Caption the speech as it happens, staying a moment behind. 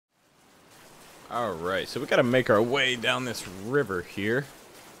Alright, so we gotta make our way down this river here.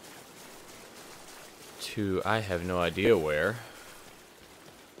 To, I have no idea where.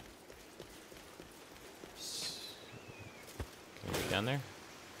 Can we get down there?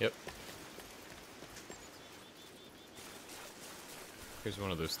 Yep. Here's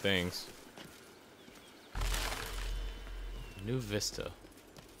one of those things. New vista.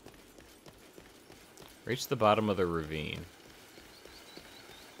 Reach the bottom of the ravine.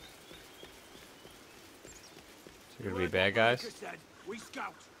 Is there gonna be bad guys? We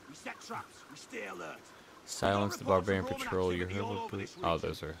scout, we set traps, we stay alert. Silence the barbarian patrol. Your oh,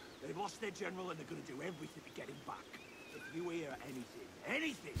 those are. They've lost their general and they're gonna do everything to get him back. If you hear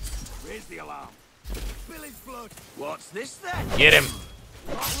anything, raise the alarm. Spill his blood. What's this then? Get him!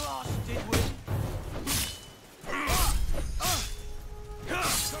 Got lost, did we?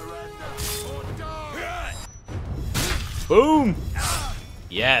 Surrender or die. Boom!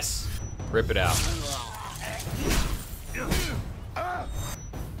 Yes. Rip it out.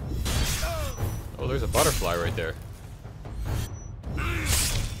 Oh, there's a butterfly right there.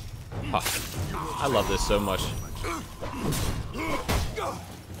 Oh, I love this so much.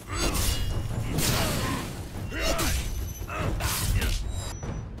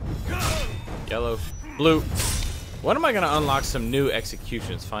 Yellow, blue. When am I gonna unlock some new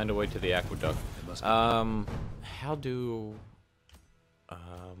executions? Find a way to the aqueduct. How do?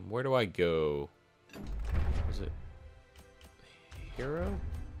 Where do I go? Is it hero?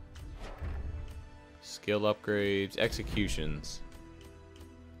 Skill upgrades, executions.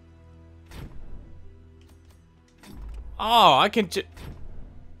 Oh, I can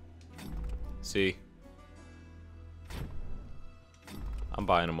see. I'm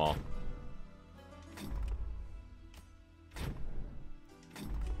buying them all.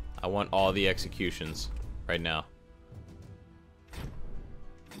 I want all the executions right now.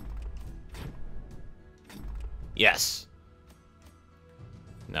 Yes.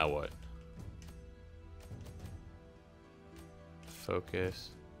 Now what? Focus.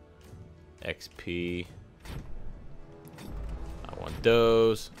 XP. I want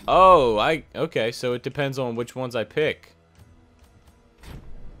those. Oh, okay, so it depends on which ones I pick.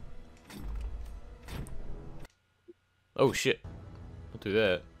 Oh shit. Don't do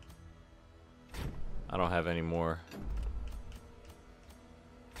that. I don't have any more.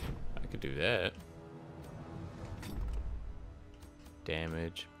 I could do that.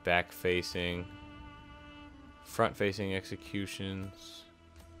 Damage, back facing, front facing executions.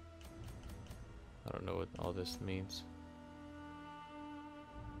 I don't know what all this means.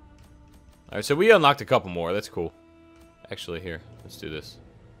 Alright, so we unlocked a couple more. That's cool. Actually, here, let's do this.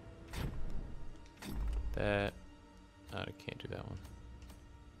 That. I can't do that one.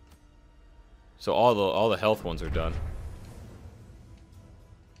 So all the health ones are done.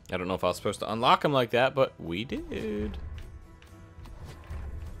 I don't know if I was supposed to unlock them like that, but we did.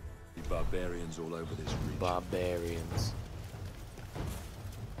 The barbarians all over this region. Barbarians.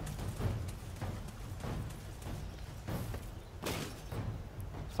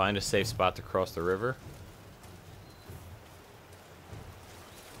 Find a safe spot to cross the river.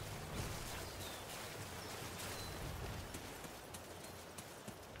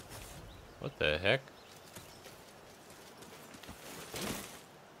 What the heck?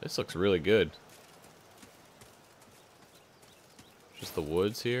 This looks really good. Just the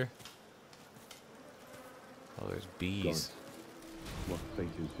woods here. Oh, there's bees. What fate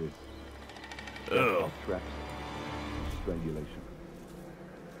is this? Ugh. Traps, strangulation.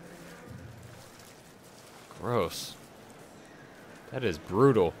 Gross. That is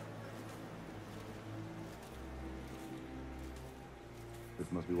brutal.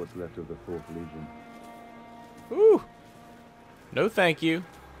 This must be what's left of the 4th Legion. Woo! No thank you.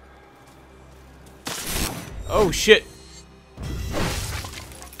 Oh shit!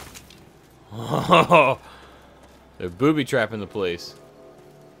 Oh, they're booby trapping the place.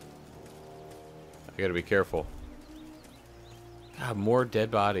 I gotta be careful. God, more dead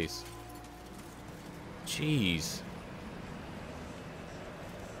bodies. Jeez.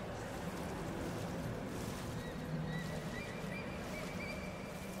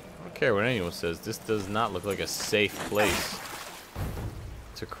 I don't care what anyone says. This does not look like a safe place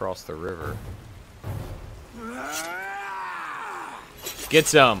to cross the river. Get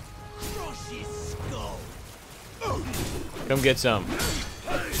some. Come get some.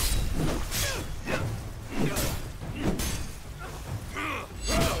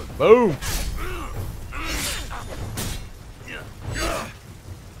 Boom.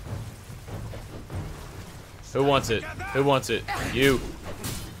 Who wants it? Who wants it? You.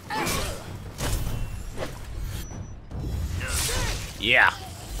 Yeah.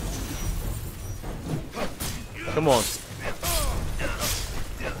 Come on.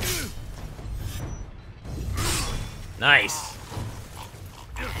 Nice.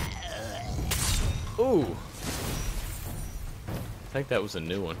 Ooh. I think that was a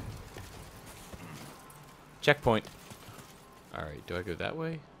new one. Checkpoint. Alright, do I go that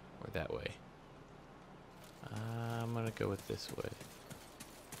way or that way? I'm gonna go with this way.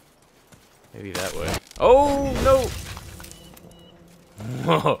 Maybe that way. Oh, no!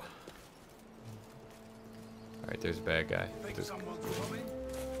 Whoa. Alright, there's a bad guy.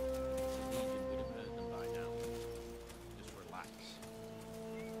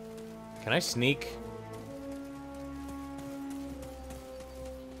 Can I sneak?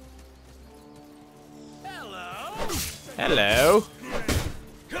 Hello.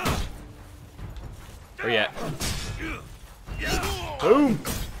 Where you at? Boom.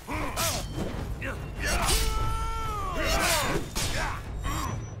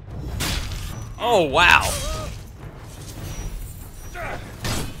 Oh, wow.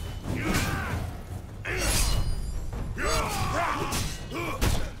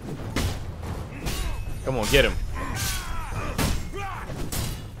 Come on, get him.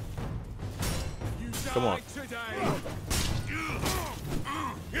 Come on.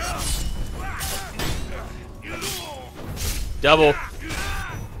 Double.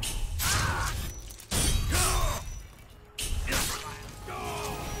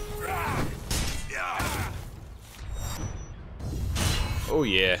 Oh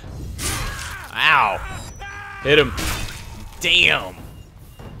yeah. Ow. Hit him. Damn.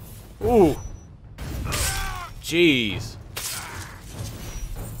 Ooh. Jeez.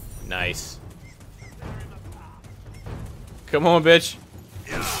 Nice. Come on, bitch.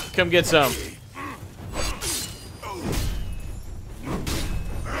 Come get some.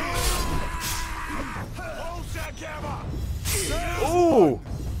 Ooh.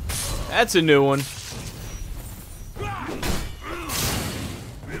 That's a new one.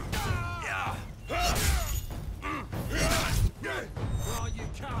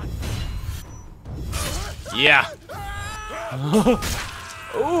 Yeah.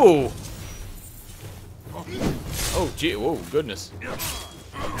 Ooh. Oh, gee. Whoa, goodness.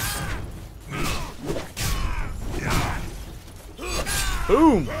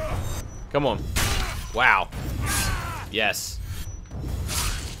 Boom. Come on. Wow. Yes.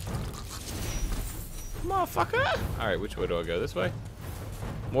 Motherfucker. Alright, which way do I go? This way?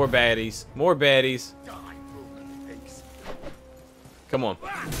 More baddies. More baddies. Come on.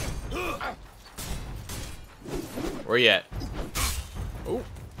 Where you at? Oh.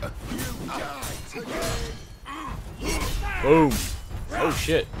 Boom. Oh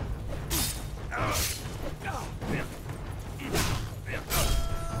shit.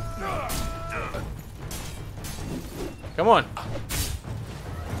 Come on.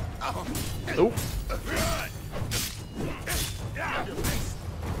 Oh.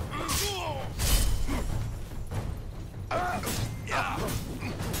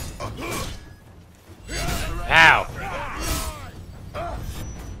 Ow.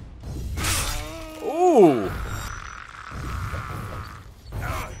 Ooh.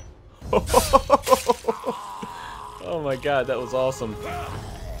 Oh my god, that was awesome.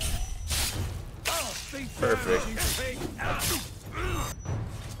 Perfect.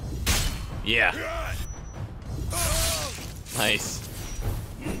 Yeah. Nice.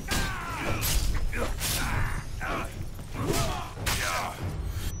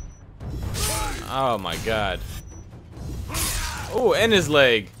 Oh my god. Oh, and his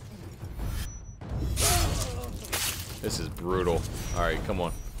leg. This is brutal. Alright, come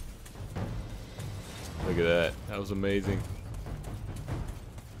on. Look at that. That was amazing.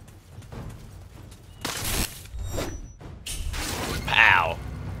 Pow.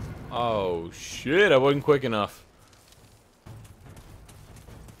 Oh shit, I wasn't quick enough.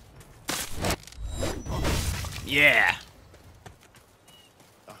 Yeah.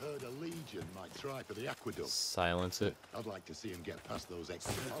 I heard a legion might try for the aqueduct. Silence it. I'd like to see him get past those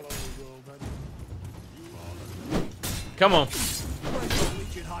extra. Come on.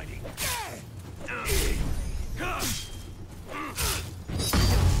 Legion hiding.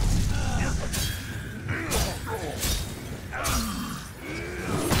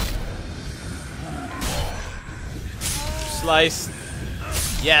 Slice.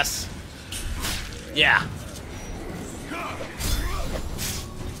 Yes. Yeah.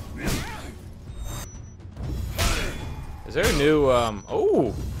 Is there a new,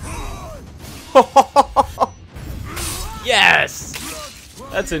 oh! Yes!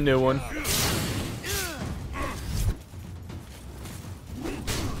 That's a new one.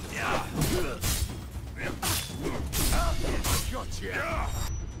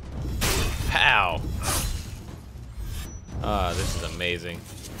 Pow. Ah, this is amazing.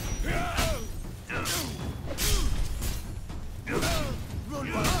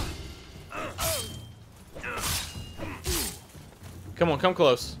 Come on, come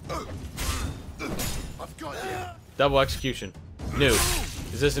close. I've got you. Double execution. New.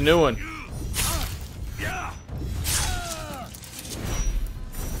 Is this a new one?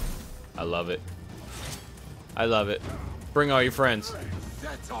 I love it. I love it. Bring all your friends.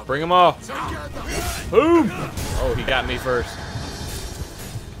 Bring them all. Boom! Oh, he got me first.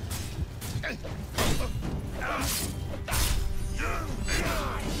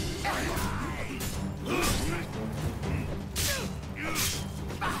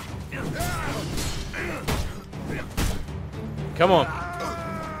 Come on.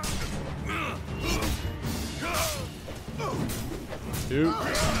 Two,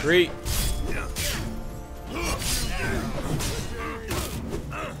 three.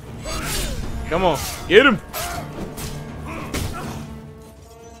 Come on, get him.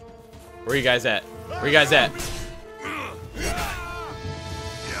 Where you guys at? Where you guys at?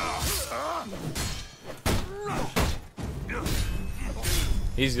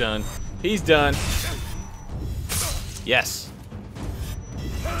 He's done. He's done. Yes.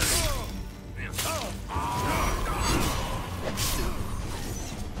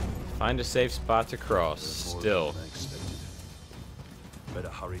 Find a safe spot to cross. Still. Better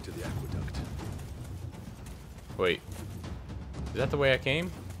hurry to the aqueduct. Wait. Is that the way I came?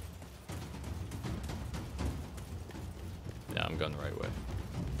 No, I'm going the right way.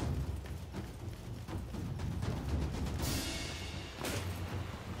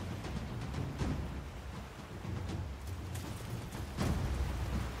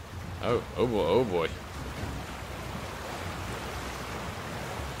 Oh boy, oh boy.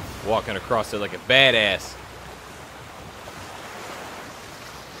 Walking across it like a badass.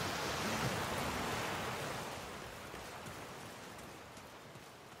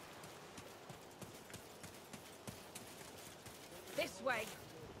 This way.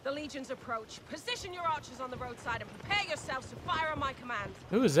 The Legion's approach. Position your archers on the roadside and prepare yourselves to fire on my command.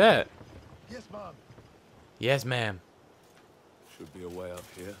 Who is that? Yes, ma'am. Yes, ma'am. Should be a way up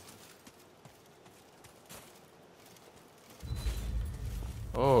here.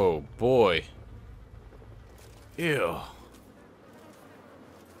 Oh boy. Ew.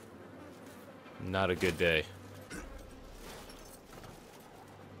 Not a good day.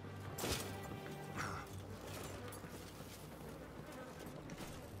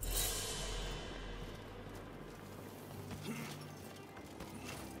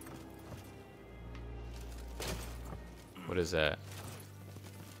 What is that?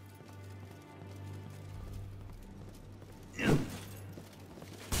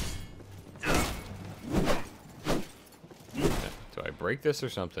 Do I break this or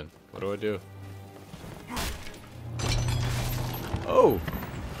something? What do I do? Oh!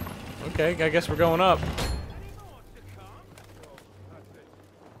 Okay, I guess we're going up.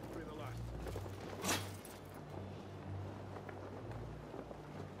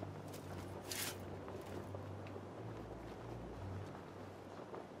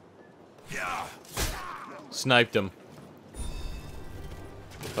 Sniped him.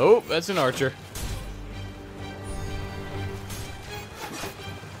 Oh, that's an archer.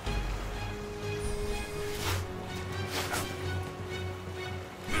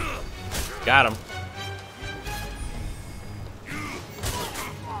 Got him.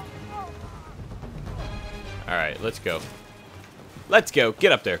 All right, let's go. Let's go.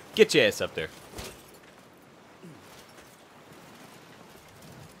 Get up there. Get your ass up there.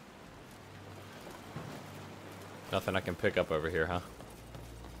 Nothing I can pick up over here, huh?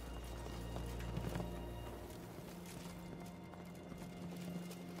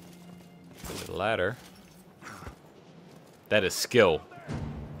 There's a ladder. That is skill.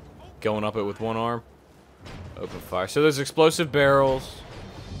 Going up it with one arm. Open fire. So there's explosive barrels.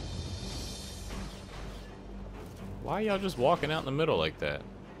 Why are y'all just walking out in the middle like that?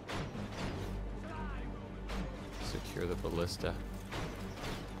 Secure the ballista.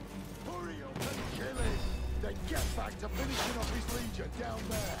 Hurry up and kill him. Then get back to finishing off his legion down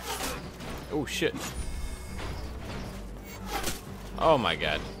there. Oh shit. Oh my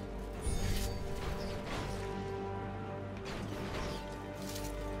god.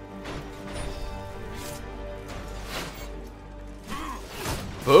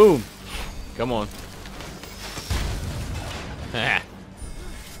 Boom. Come on.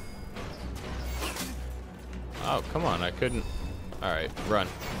 Oh, come on. I couldn't. Alright, run.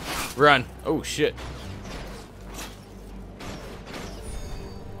 Run. Oh, shit.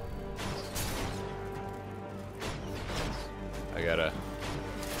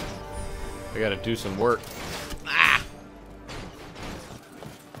 I gotta do some work. Ah!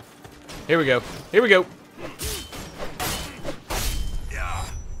 Here we go. Here we go.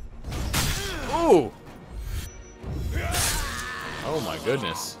 Ooh. Oh my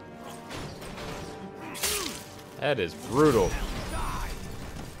goodness. That is brutal.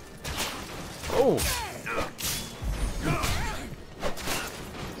 Oh.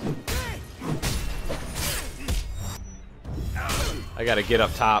 I gotta get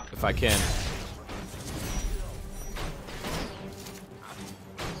up top if I can.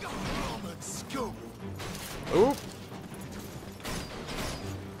 Ooh.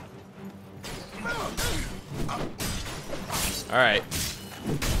 All right.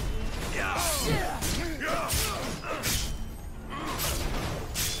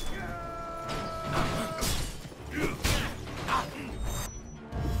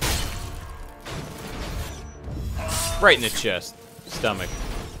 Right in the chest, stomach.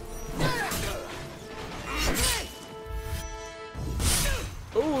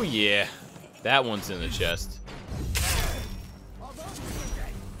 Oh yeah, that one's in the chest.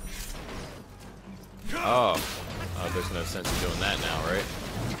 Oh, there's no sense of doing that now, right?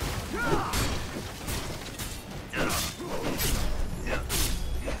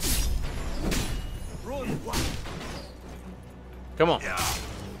 Come on.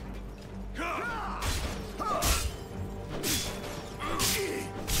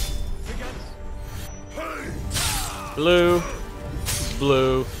 Blue,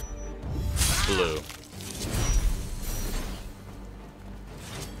 blue, blue.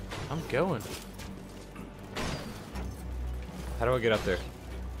 I'm going. How do I get up there?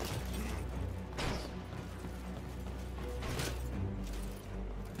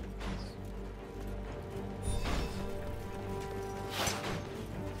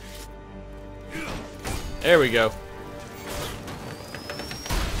 There we go.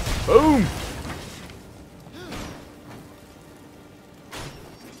 Boom!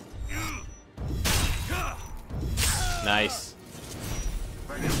 Nice.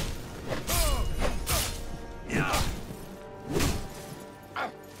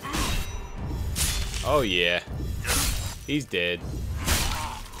 Oh yeah. He's dead.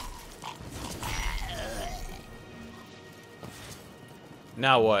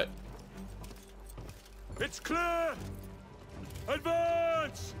 Now what? It's clear!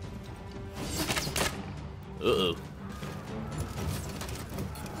 Advance! Uh-oh.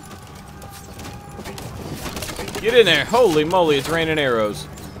 Get in there. Holy moly, it's raining arrows.